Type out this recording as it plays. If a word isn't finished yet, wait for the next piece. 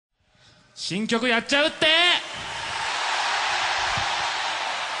新曲やっちゃうって。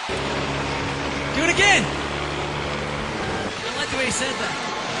 Do it again! I like the way he said that.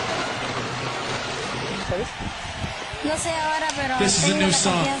 No sé ahora, pero This is a tengo new la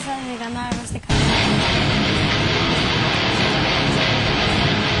song. confianza de ganar este canal.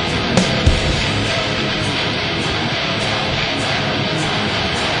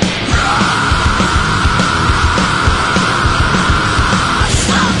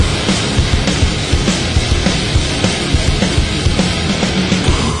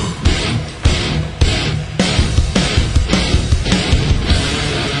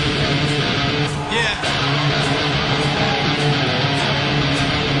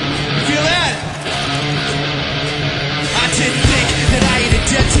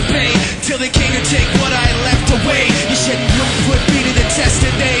 Till they came to take what I left away. You said you wouldn't put me to the test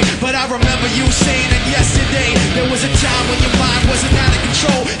today, but I remember you saying that yesterday. There was a time when your mind wasn't out of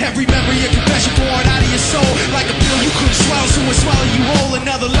control. Every memory, a confession poured out of your soul. Like a pill you couldn't swallow, so it swallowed you whole.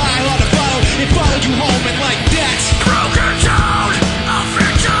 Another lie on a bottle, it followed you home. And like that, broken down, a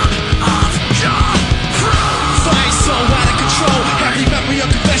victim of your pride. Fire so out of control. Every memory, a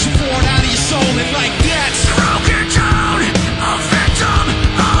confession poured out of your soul. And like that, broken down, a victim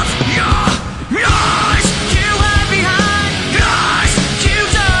of your lies. You hide behind lies. You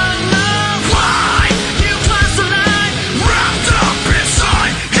don't know why. You cross the line, wrapped up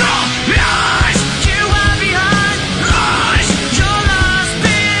inside your lies. You hide behind lies. You're lost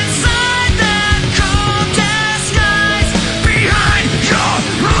inside that cold disguise. Behind your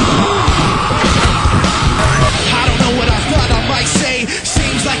lies. I don't know what I thought I might say.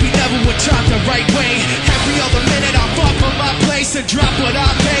 Seems like we never would talk the right way. Every other minute I fought for my place and drop what I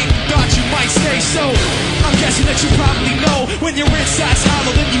paid. Thought you might stay, so I'm guessing that you probably know when you're inside